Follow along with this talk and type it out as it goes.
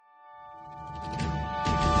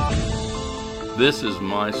This is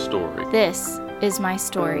my story. This is my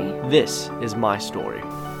story. This is my story.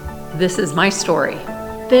 This is my story.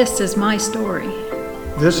 This is my story.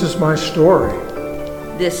 This is my story.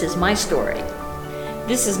 This is my story.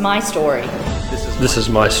 This is my story. This is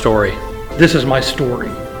my story. This is my story.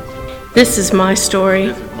 This is my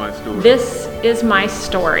story. This is my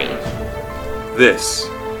story. This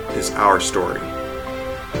is our story.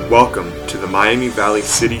 Welcome to the Miami Valley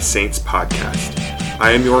City Saints podcast.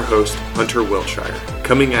 I am your host, Hunter Wilshire,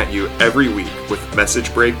 coming at you every week with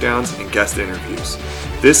message breakdowns and guest interviews.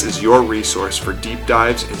 This is your resource for deep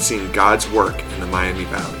dives and seeing God's work in the Miami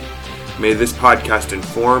Valley. May this podcast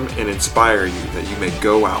inform and inspire you that you may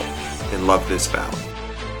go out and love this valley.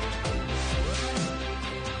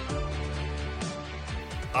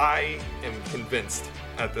 I am convinced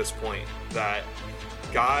at this point that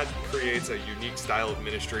God creates a unique style of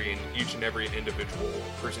ministry in each and every individual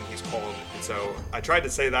person he's called. And so I tried to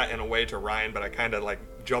say that in a way to Ryan, but I kind of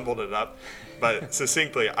jumbled it up. But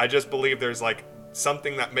succinctly, I just believe there's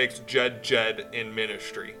something that makes Jed in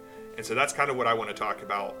ministry. And so that's kind of what I want to talk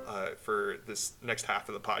about for this next half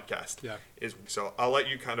of the podcast. Yeah. So I'll let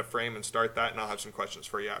you kind of frame and start that, and I'll have some questions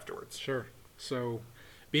for you afterwards. Sure. So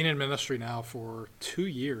being in ministry now for 2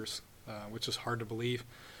 years, which is hard to believe.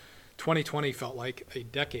 2020 felt like a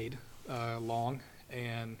decade long,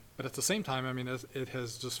 but at the same time, I mean, it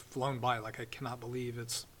has just flown by. I cannot believe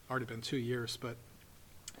it's already been 2 years. But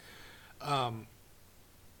I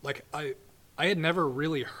had never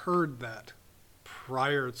really heard that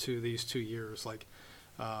prior to these 2 years.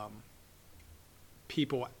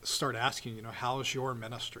 People start asking, how's your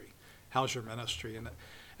ministry? How's your ministry? And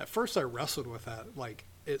at first, I wrestled with that.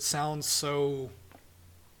 It sounds so.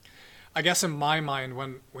 I guess in my mind,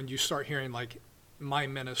 when you start hearing my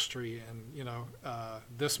ministry and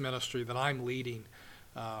this ministry that I'm leading,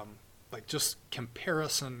 just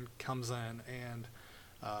comparison comes in, and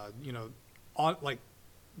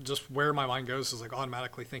just where my mind goes is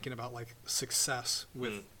automatically thinking about success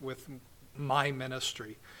with my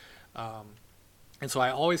ministry, and so I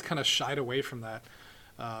always kind of shied away from that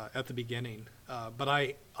at the beginning. But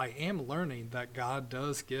I am learning that God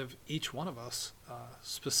does give each one of us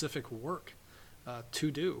specific work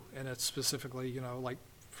to do. And it's specifically,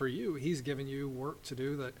 for you, he's given you work to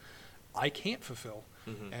do that I can't fulfill.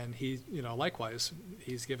 Mm-hmm. And he, likewise,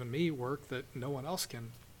 he's given me work that no one else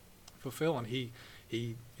can fulfill. And he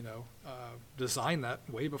designed that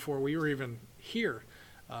way before we were even here.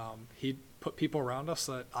 He put people around us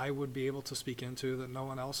that I would be able to speak into that no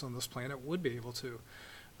one else on this planet would be able to.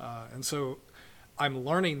 And so I'm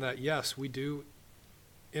learning that, yes, we do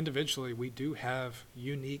have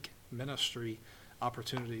unique ministry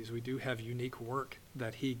opportunities. We do have unique work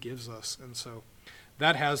that he gives us. And so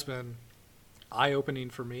that has been eye-opening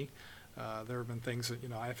for me. There have been things that,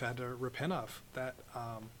 I've had to repent of that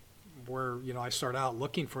where, I start out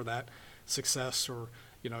looking for that success, or,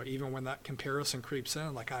 even when that comparison creeps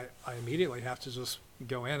in, I immediately have to just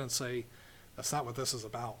go in and say, that's not what this is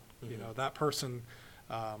about. Mm-hmm. That person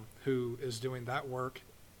who is doing that work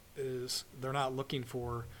they're not looking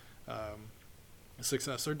for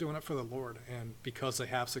success. They're doing it for the Lord, and because they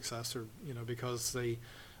have success, or because they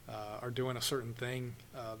are doing a certain thing,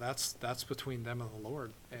 that's between them and the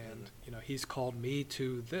Lord. And he's called me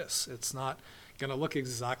to this. It's not going to look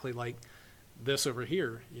exactly like this over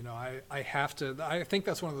here. I have to. I think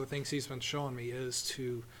that's one of the things he's been showing me is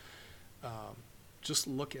to just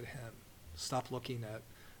look at him. Stop looking at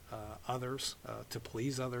others to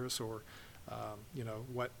please others, or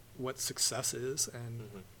what success is and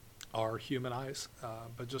our human eyes,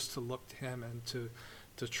 but just to look to him and to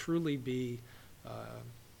truly be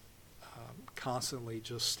constantly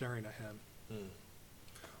just staring at him.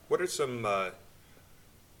 What are some of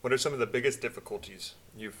the biggest difficulties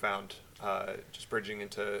you've found just bridging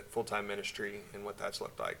into full-time ministry, and what that's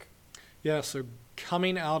looked like? Yeah, so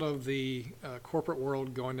coming out of the corporate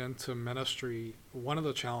world, going into ministry, one of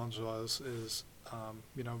the challenges is,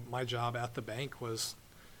 my job at the bank was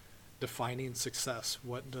defining success.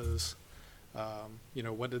 What does,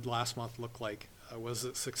 what did last month look like? Was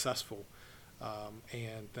it successful?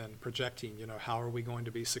 And then projecting, how are we going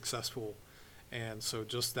to be successful? And so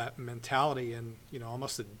just that mentality, and,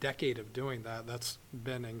 almost a decade of doing that, that's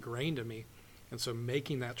been ingrained in me. And so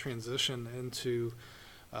making that transition into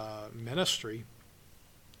ministry,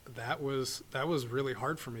 that was really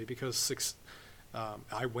hard for me, because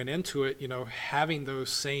I went into it, having those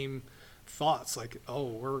same thoughts,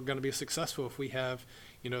 we're going to be successful if we have,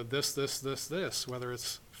 this, whether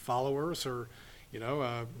it's followers or,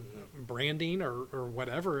 branding or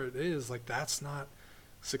whatever it is. That's not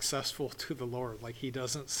successful to the Lord. He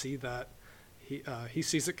doesn't see that. he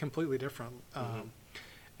sees it completely different.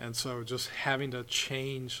 And so just having to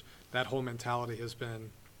change that whole mentality has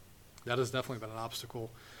definitely been an obstacle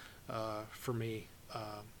for me.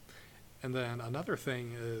 And then another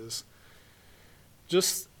thing is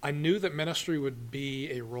just I knew that ministry would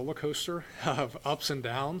be a roller coaster of ups and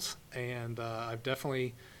downs, and I've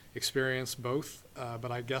definitely experienced both,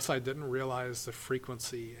 but I guess I didn't realize the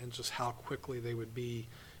frequency and just how quickly they would be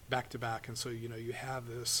back to back. And so, you have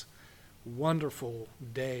this wonderful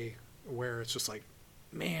day where it's just like,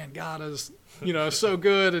 man, God is, so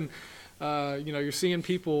good. And, you're seeing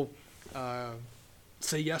people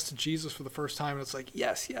say yes to Jesus for the first time. And it's like,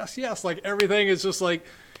 yes, yes, yes. Like everything is just like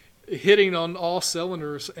hitting on all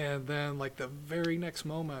cylinders. And then like the very next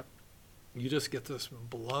moment, you just get this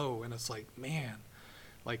blow. And it's like, man,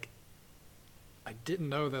 like I didn't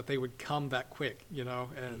know that they would come that quick, and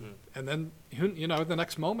then, the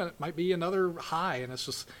next moment it might be another high. And it's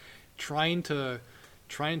just trying to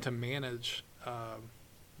manage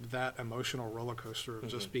that emotional roller coaster of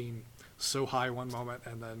just being so high one moment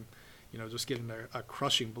and then, just getting a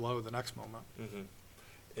crushing blow the next moment.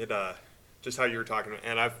 It just how you were talking,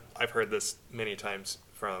 and I've heard this many times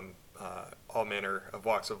from all manner of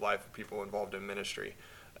walks of life of people involved in ministry,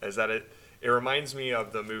 is that it reminds me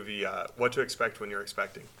of the movie What to Expect When You're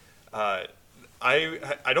Expecting. I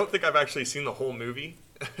don't think I've actually seen the whole movie,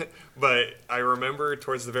 but I remember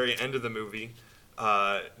towards the very end of the movie,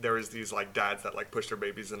 there was these like dads that like push their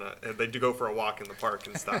babies and they do go for a walk in the park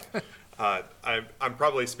and stuff. I'm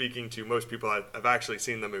probably speaking to most people that have actually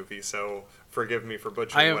seen the movie, so forgive me for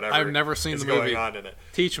butchering whatever. I've never seen the movie. Going on in it.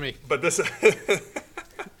 Teach me. But this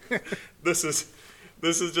this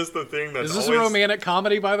is just the thing that's Is this always... a romantic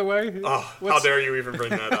comedy, by the way? Oh, how dare you even bring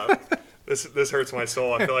that up? This hurts my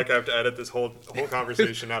soul. I feel like I have to edit this whole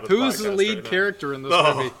conversation out of the podcast. Who's the lead character in this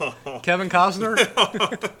movie? Kevin Costner?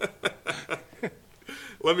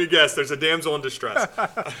 Let me guess. There's a damsel in distress.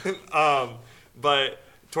 But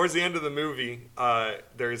towards the end of the movie,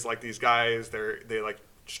 there's like these guys. They like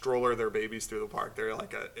stroller their babies through the park. They're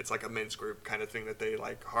like it's like a men's group kind of thing that they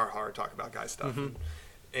like talk about guy stuff.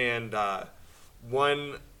 And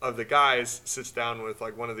one of the guys sits down with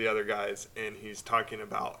like one of the other guys, and he's talking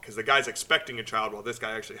about, because the guy's expecting a child while this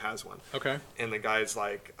guy actually has one. Okay. And the guy's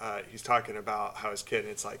like, he's talking about how his kid, and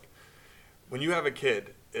it's like, when you have a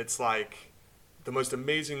kid, it's like the most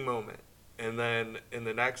amazing moment. And then in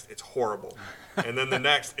the next, it's horrible. And then the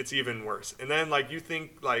next, it's even worse. And then like you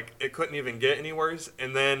think like it couldn't even get any worse,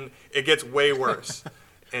 and then it gets way worse.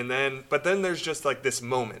 But then there's just like this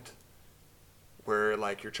moment where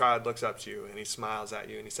like your child looks up to you and he smiles at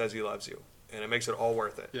you and he says he loves you, and it makes it all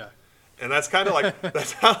worth it. Yeah. And that's kind of like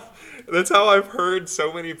that's how I've heard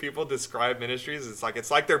so many people describe ministries. It's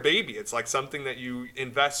like their baby. It's like something that you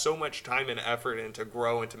invest so much time and effort in to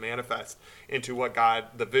grow and to manifest into what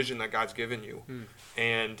the vision that God's given you.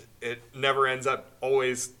 And it never ends up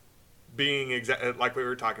always being like we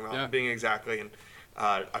were talking about, being exactly. And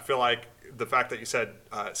I feel like the fact that you said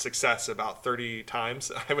success about 30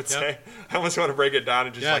 times, I would say, I almost want to break it down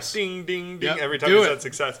and just like ding, ding, ding every time you said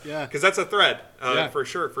success. Because that's a thread for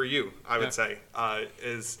sure for you, I would say,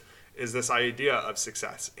 is this idea of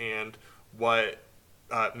success and what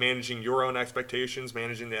managing your own expectations,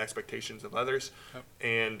 managing the expectations of others.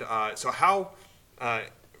 And so how,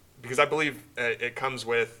 because I believe it comes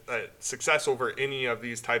with success over any of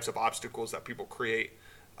these types of obstacles that people create.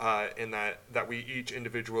 In that we each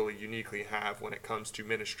individually uniquely have when it comes to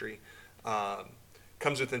ministry,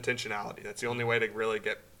 comes with intentionality. That's the only way to really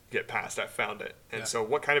get past. I've found it. And so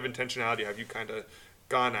what kind of intentionality have you kind of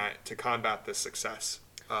gone at to combat this success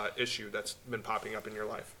issue that's been popping up in your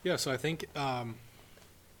life? Yeah, so I think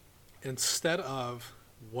instead of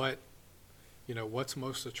what's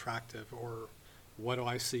most attractive, or what do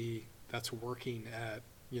I see that's working at,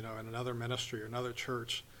 in another ministry or another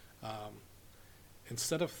church,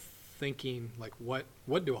 instead of thinking like what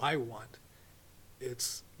do I want,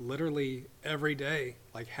 it's literally every day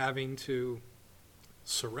like having to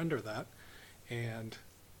surrender that and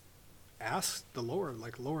ask the Lord,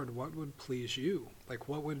 like, Lord, what would please you? Like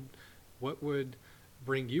what would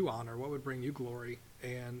bring you honor? What would bring you glory?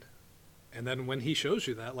 And then when he shows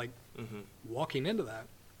you that, like walking into that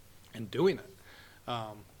and doing it,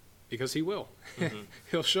 because he will.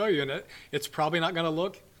 He'll show you, and it's probably not going to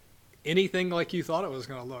look anything like you thought it was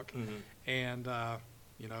going to look. And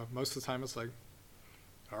most of the time it's like,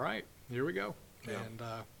 all right, here we go. And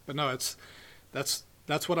but no, that's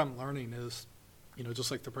what I'm learning is, just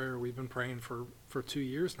like the prayer we've been praying for 2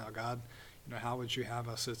 years now. God, how would you have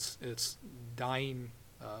us? It's dying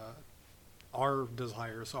our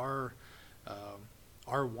desires, our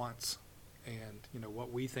wants, and, you know,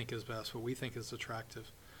 what we think is best, what we think is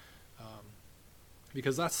attractive.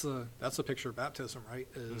 Because that's the picture of baptism, right?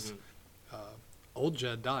 Is old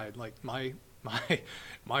Jed died, like my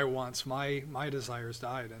wants, my desires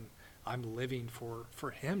died, and I'm living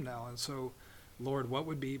for him now. And so, Lord, what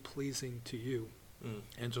would be pleasing to you?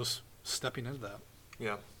 And just stepping into that.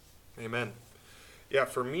 Yeah. Amen. Yeah,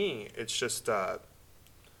 for me, it's just the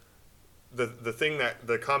thing that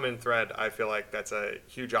the common thread, I feel like that's a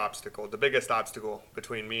huge obstacle, the biggest obstacle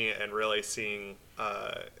between me and really seeing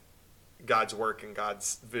God's work and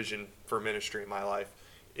God's vision for ministry in my life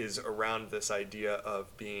is around this idea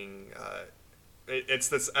of being, it's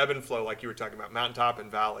this ebb and flow, like you were talking about, mountaintop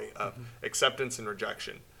and valley of acceptance and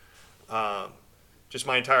rejection. Just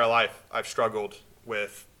my entire life, I've struggled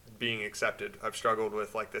with being accepted. I've struggled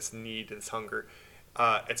with like this need, this hunger.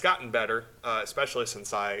 It's gotten better, especially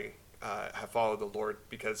since I have followed the Lord,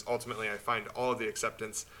 because ultimately I find all of the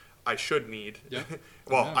acceptance I should need. Yeah.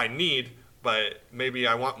 Well, Yeah. I need, but maybe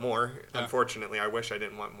I want more. Yeah. Unfortunately, I wish I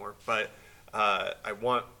didn't want more, but I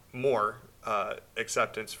want more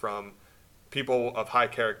acceptance from people of high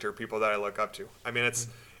character, people that I look up to. I mean,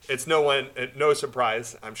 it's no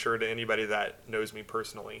surprise, I'm sure, to anybody that knows me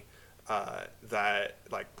personally, that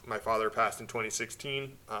like my father passed in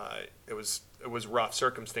 2016. It was rough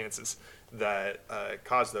circumstances that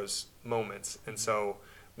caused those moments. And so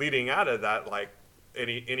leading out of that, like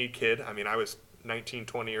any kid, I mean, I was 19,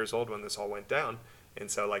 20 years old when this all went down. And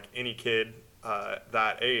so like any kid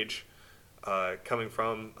that age, coming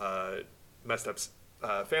from messed up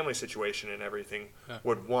family situation and everything,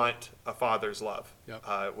 would want a father's love,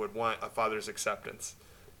 would want a father's acceptance.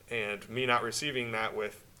 And me not receiving that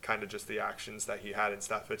with kind of just the actions that he had and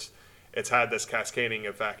stuff, it's had this cascading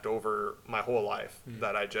effect over my whole life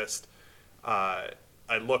that I just, I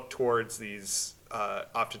look towards these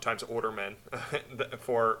oftentimes older men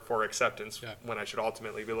for acceptance when I should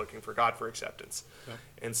ultimately be looking for God for acceptance.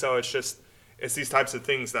 And so it's these types of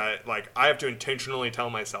things that like I have to intentionally tell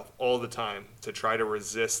myself all the time to try to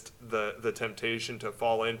resist the temptation to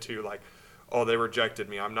fall into like, oh, they rejected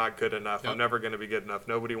me, I'm not good enough, I'm never going to be good enough,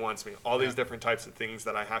 nobody wants me, all these different types of things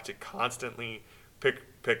that I have to constantly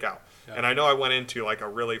pick out. And I know I went into like a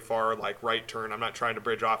really far like right turn. I'm not trying to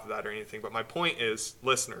bridge off of that or anything, but my point is,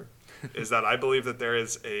 listener, is that I believe that there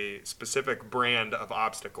is a specific brand of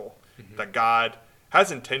obstacle that God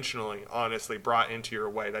has intentionally, honestly, brought into your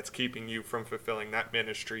way that's keeping you from fulfilling that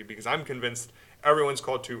ministry, because I'm convinced everyone's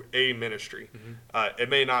called to a ministry. It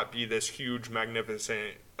may not be this huge,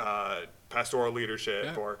 magnificent pastoral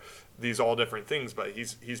leadership or these all different things, but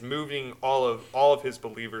he's moving all of his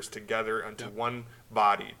believers together unto one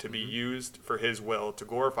body to be used for his will, to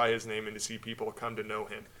glorify his name, and to see people come to know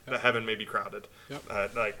him, that heaven may be crowded,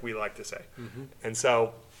 like we like to say. And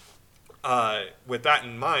so with that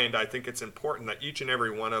in mind, I think it's important that each and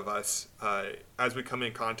every one of us, as we come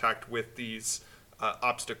in contact with these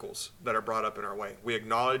obstacles that are brought up in our way, we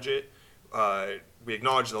acknowledge it. We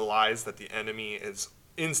acknowledge the lies that the enemy is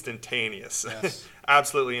instantaneous,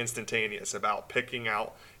 absolutely instantaneous about picking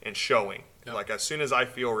out and showing. Like as soon as I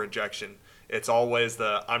feel rejection, it's always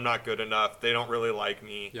I'm not good enough, they don't really like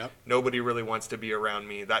me, nobody really wants to be around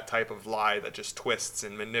me, that type of lie that just twists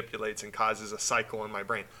and manipulates and causes a cycle in my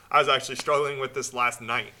brain. I was actually struggling with this last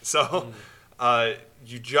night. So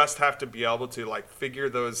you just have to be able to like figure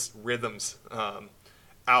those rhythms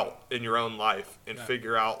out in your own life and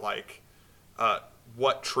figure out like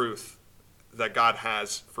what truth that God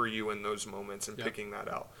has for you in those moments, and picking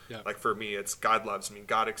that out. Like for me, it's God loves me,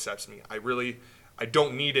 God accepts me. I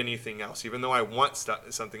don't need anything else, even though I want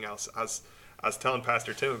something else. I was telling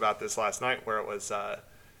Pastor Tim about this last night, where it was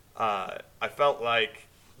I felt like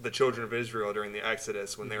the children of Israel during the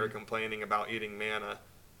Exodus when they were complaining about eating manna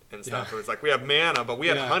and stuff. It was like, we have manna, but we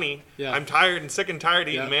have honey. I'm tired and sick and tired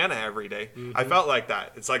of eating manna every day. I felt like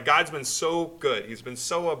that. It's like God's been so good. He's been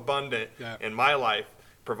so abundant in my life,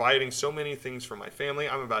 providing so many things for my family.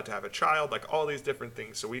 I'm about to have a child, like all these different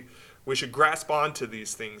things. So we should grasp onto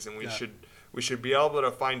these things, and we should be able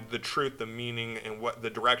to find the truth, the meaning, and what the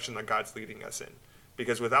direction that God's leading us in.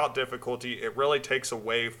 Because without difficulty, it really takes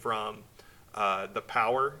away from the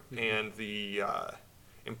power and the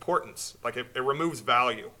importance. Like it removes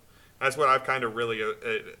value. That's what I've kind of really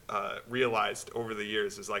realized over the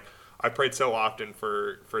years, is like I prayed so often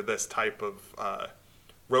for this type of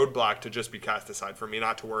roadblock to just be cast aside, for me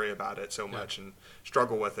not to worry about it so much and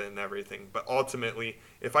struggle with it and everything. But ultimately,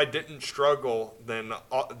 if I didn't struggle, then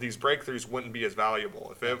these breakthroughs wouldn't be as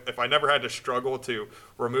valuable. If I never had to struggle to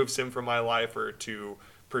remove sin from my life or to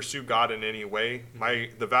pursue God in any way,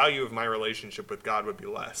 the value of my relationship with God would be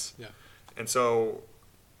less. And so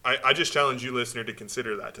I just challenge you, listener, to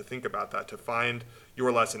consider that, to think about that, to find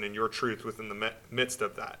your lesson and your truth within the midst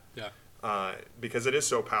of that. Yeah. Because it is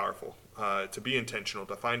so powerful to be intentional,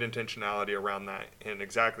 to find intentionality around that and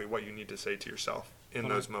exactly what you need to say to yourself in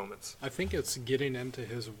those moments. I think it's getting into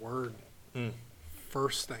his word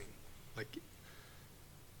first thing. Like,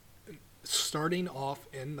 starting off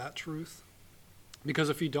in that truth. Because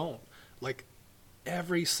if you don't, like,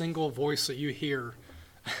 every single voice that you hear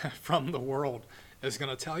from the world is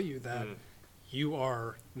going to tell you that you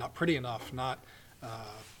are not pretty enough, not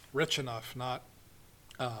rich enough, not,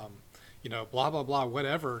 blah, blah, blah,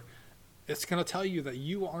 whatever. It's going to tell you that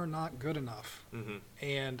you are not good enough.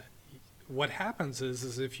 And what happens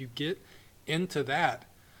is if you get into that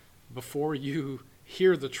before you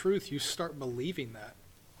hear the truth, you start believing that.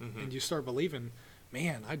 And you start believing,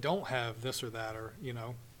 man, I don't have this or that, or,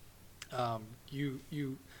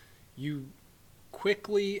 you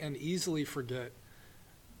quickly and easily forget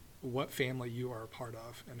what family you are a part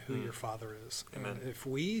of and who your father is. Amen. And if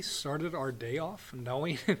we started our day off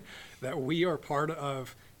knowing that we are part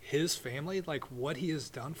of his family, like what he has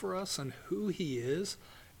done for us and who he is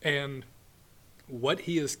and what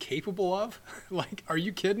he is capable of, like, are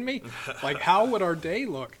you kidding me? Like, how would our day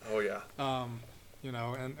look? Oh, yeah.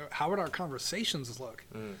 And how would our conversations look?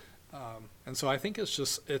 And so I think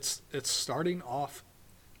it's starting off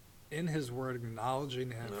in his word,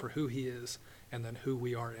 acknowledging him for who he is, and then who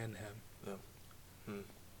we are in him.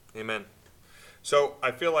 Amen. So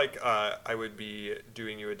I feel like I would be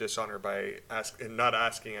doing you a dishonor by not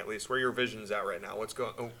asking at least where your vision's at right now. What's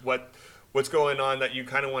going on that you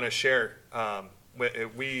kind of want to share?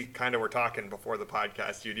 We kind of were talking before the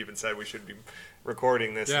podcast. You'd even said we should be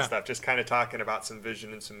recording this and stuff, just kind of talking about some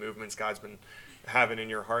vision and some movements God's been having in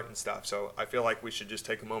your heart and stuff. So I feel like we should just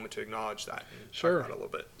take a moment to acknowledge that and talk about it a little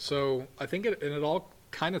bit. So I think it all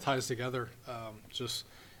kind of ties together just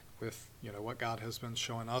with what God has been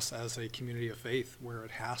showing us as a community of faith, where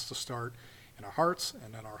it has to start in our hearts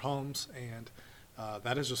and in our homes. And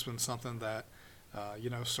that has just been something that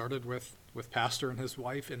started with Pastor and his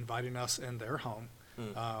wife inviting us in their home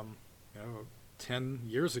 10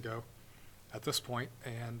 years ago at this point,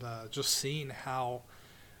 and just seeing how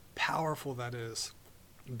powerful that is,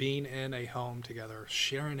 being in a home together,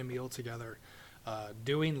 sharing a meal together,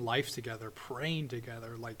 doing life together, praying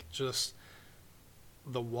together, like just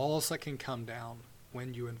the walls that can come down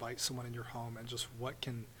when you invite someone in your home, and just what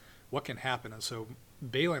can happen. And so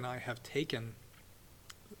Bailey and I have taken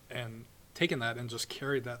that and just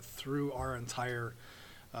carried that through our entire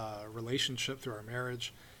relationship, through our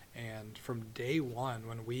marriage. And from day one,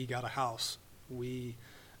 when we got a house, we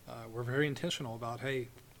were very intentional about, hey,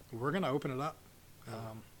 we're going to open it up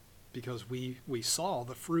because we saw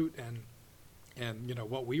the fruit and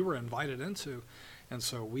what we were invited into. And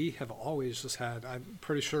so we have always just had, I'm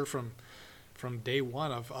pretty sure from day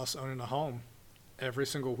one of us owning a home, every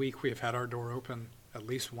single week we have had our door open at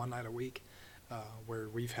least one night a week, where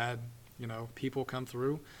we've had people come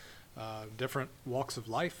through, different walks of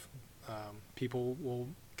life. People will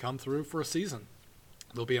come through for a season.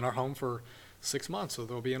 They'll be in our home for 6 months, or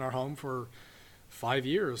they'll be in our home for 5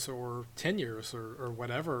 years or 10 years or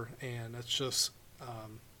whatever. And it's just,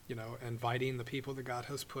 inviting the people that God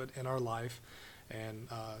has put in our life, and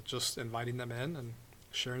just inviting them in and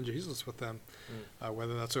sharing Jesus with them,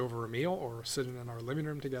 whether that's over a meal or sitting in our living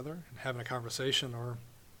room together and having a conversation or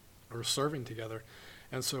serving together.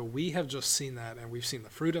 And so we have just seen that, and we've seen the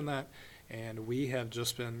fruit in that, and we have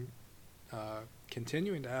just been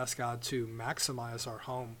continuing to ask God to maximize our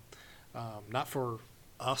home, not for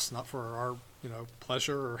us, not for our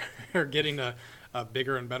pleasure or getting a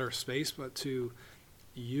bigger and better space, but to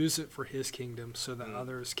use it for his kingdom, so that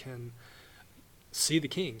others can see the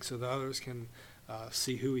King, so that others can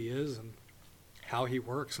see who he is and how he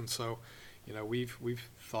works. And so we've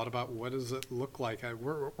thought about, what does it look like?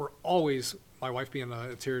 We're always, my wife being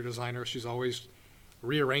an interior designer, she's always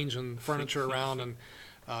rearranging furniture around, and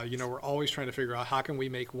we're always trying to figure out how can we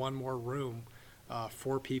make one more room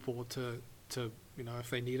for people to if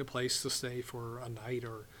they need a place to stay for a night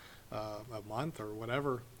or a month or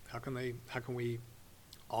whatever, how can we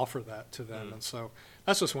offer that to them? And so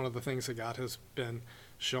that's just one of the things that God has been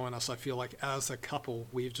showing us. I feel like as a couple,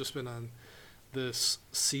 we've just been on this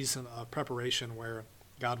season of preparation where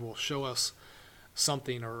God will show us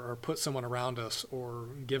something or put someone around us or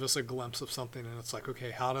give us a glimpse of something, and it's like,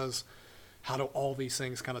 okay, how do all these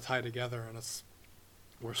things kind of tie together? And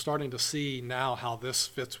we're starting to see now how this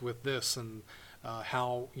fits with this, and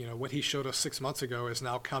how what he showed us 6 months ago is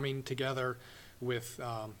now coming together with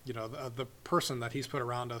the person that he's put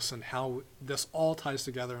around us, and how this all ties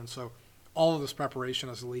together. And so all of this preparation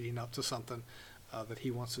is leading up to something that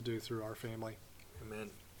he wants to do through our family. Amen.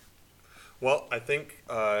 Well, I think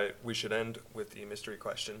we should end with the mystery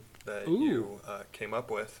question that Ooh. you came up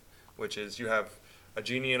with, which is you have a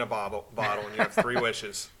genie in a bottle and you have 3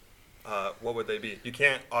 wishes. What would they be? You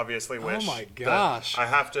can't obviously wish. Oh my gosh. I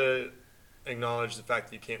have to acknowledge the fact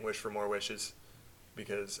that you can't wish for more wishes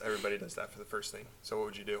because everybody does that for the first thing. So what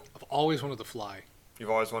would you do? I've always wanted to fly. You've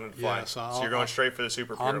always wanted to fly. Yeah, so you're going straight for the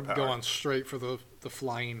superhero I'm power. going straight for the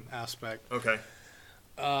flying aspect. Okay.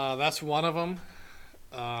 That's one of them.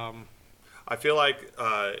 I feel like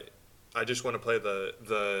I just want to play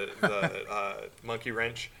the monkey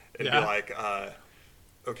wrench and be like,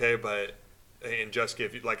 okay, but and just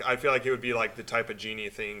give you I feel like it would be like the type of genie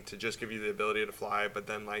thing to just give you the ability to fly, but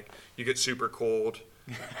then you get super cold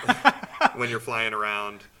when you're flying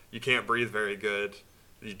around. You can't breathe very good.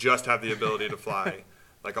 You just have the ability to fly.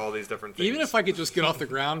 All these different things. Even if I could just get off the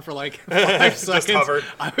ground for 5 seconds, just hover.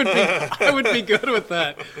 I would be good with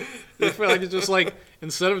that. If I could just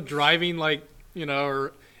instead of driving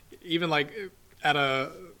or even at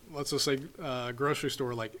a, let's just say grocery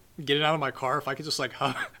store, getting out of my car, if I could just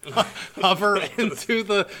hover into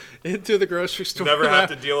the grocery store. Never have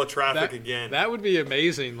to deal with traffic again. That would be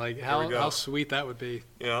amazing. How sweet that would be.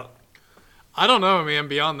 Yeah. I don't know, man.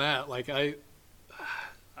 Beyond that, I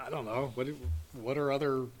don't know. What are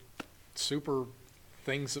other super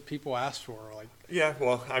things that people ask for? Yeah,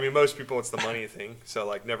 well, I mean, most people it's the money thing.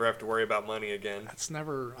 So never have to worry about money again. That's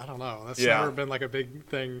never. I don't know. That's never been a big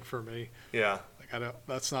thing for me. Yeah.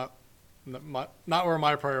 That's not where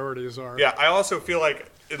my priorities are. Yeah, I also feel like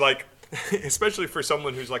especially for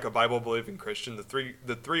someone who's a Bible believing Christian,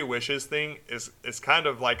 the three wishes thing is kind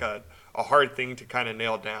of a hard thing to kind of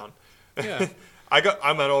nail down. Yeah.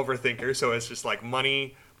 I'm an overthinker, so it's just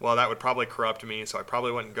money. Well, that would probably corrupt me, so I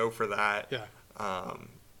probably wouldn't go for that. Yeah.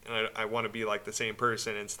 And I want to be the same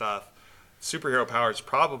person and stuff. Superhero powers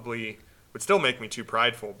probably would still make me too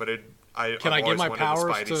prideful, but Can I give my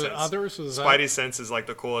powers to others? Spidey sense is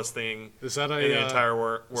the coolest thing in the entire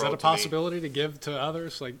world. Is that a possibility to give to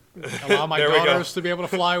others? Allow my daughters to be able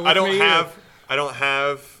to fly with me? I don't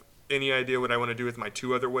have any idea what I want to do with my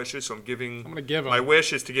 2 other wishes, so I'm going to give them. My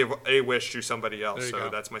wish is to give a wish to somebody else, so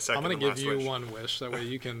that's my second and last wish. I'm going to give you 1 wish, that way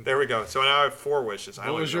you can... There we go. So now I have 4 wishes.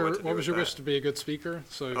 What was your wish to be a good speaker?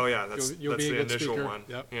 Oh yeah, that's you'll be the a good initial speaker. one.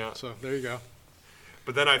 Yep. Yeah. So there you go.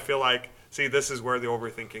 But then I feel see, this is where the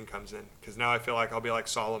overthinking comes in, because now I feel I'll be like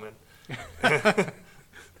Solomon.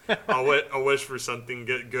 I'll wish for something,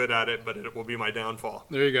 get good at it, but it will be my downfall.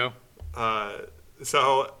 There you go.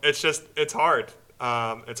 So it's hard.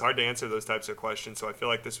 It's hard to answer those types of questions, so I feel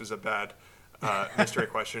like this was a bad mystery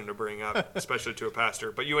question to bring up, especially to a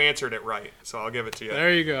pastor. But you answered it right, so I'll give it to you.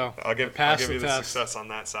 There you go. I'll give you the success on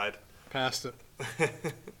that side. Passed it.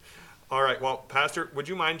 All right. Well, Pastor, would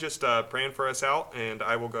you mind just praying for us out, and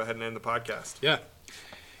I will go ahead and end the podcast. Yeah.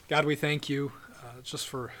 God, we thank you just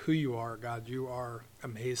for who you are, God. You are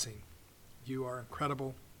amazing. You are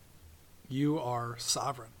incredible. You are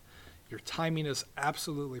sovereign. Your timing is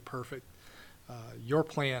absolutely perfect. Your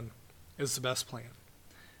plan is the best plan.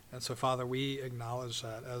 And so, Father, we acknowledge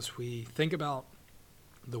that as we think about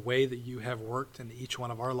the way that you have worked in each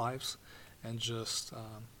one of our lives, and just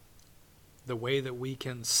the way that we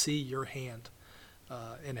can see your hand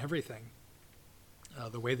in everything,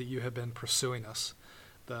 the way that you have been pursuing us,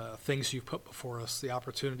 the things you've put before us, the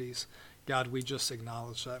opportunities. God, we just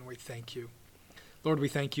acknowledge that and we thank you. Lord, we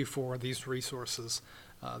thank you for these resources,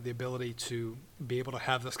 the ability to be able to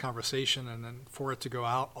have this conversation and then for it to go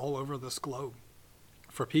out all over this globe,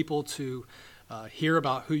 for people to hear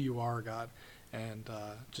about who you are, God, and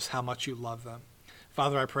just how much you love them.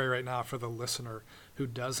 Father, I pray right now for the listener who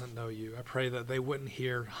doesn't know you. I pray that they wouldn't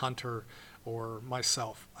hear Hunter or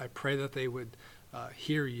myself. I pray that they would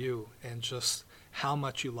hear you and just how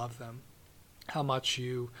much you love them, how much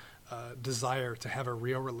you desire to have a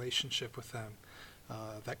real relationship with them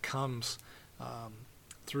that comes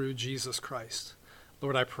through Jesus Christ.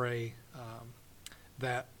 Lord, I pray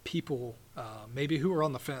that people maybe who are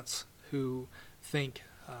on the fence, who think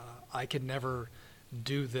I could never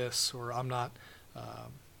do this, or I'm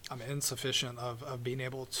insufficient of being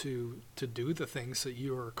able to do the things that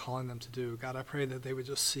you are calling them to do. God, I pray that they would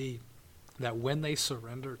just see that when they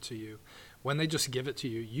surrender to you, when they just give it to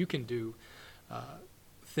you, you can do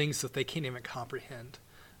things that they can't even comprehend,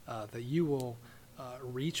 that you will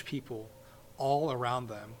reach people all around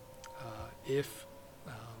them if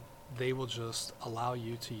they will just allow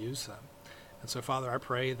you to use them. And so, Father, I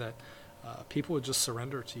pray that people would just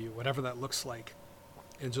surrender to you, whatever that looks like,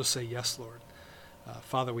 and just say, yes, Lord.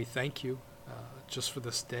 Father, we thank you just for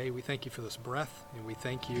this day. We thank you for this breath, and we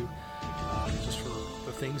thank you just for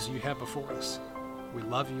the things you have before us. We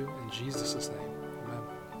love you in Jesus' name. Amen.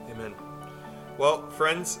 Amen. Well,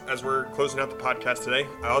 friends, as we're closing out the podcast today,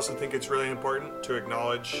 I also think it's really important to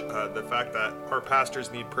acknowledge the fact that our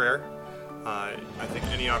pastors need prayer. I think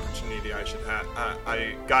any opportunity I should have,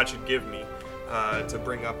 God should give me to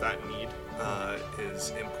bring up that need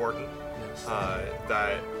is important.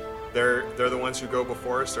 That they're the ones who go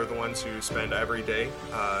before us. They're the ones who spend every day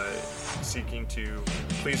seeking to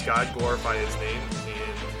please God, glorify His name,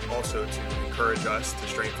 and also to encourage us, to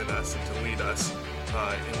strengthen us, and to lead us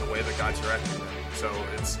in the way that God's directing them. So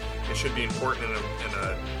it should be important in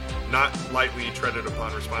a not lightly treaded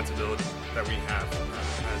upon responsibility that we have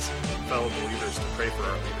as fellow believers to pray for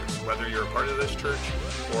our leaders. Whether you're a part of this church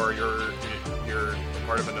or you're a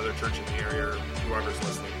part of another church in the area, or whoever's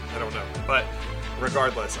listening, I don't know. But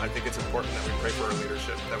regardless, I think it's important that we pray for our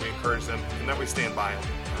leadership, that we encourage them, and that we stand by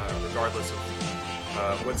them, regardless of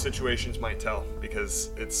what situations might tell,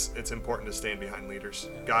 because it's important to stand behind leaders.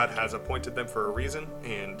 God has appointed them for a reason,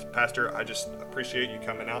 and Pastor, I just appreciate you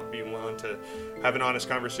coming out, being willing to have an honest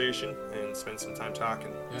conversation and spend some time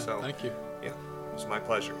talking. Yeah, so thank you. Yeah, it was my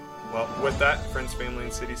pleasure. Well, with that, friends, family,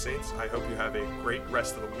 and City Saints, I hope you have a great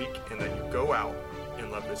rest of the week and that you go out and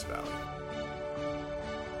love this valley.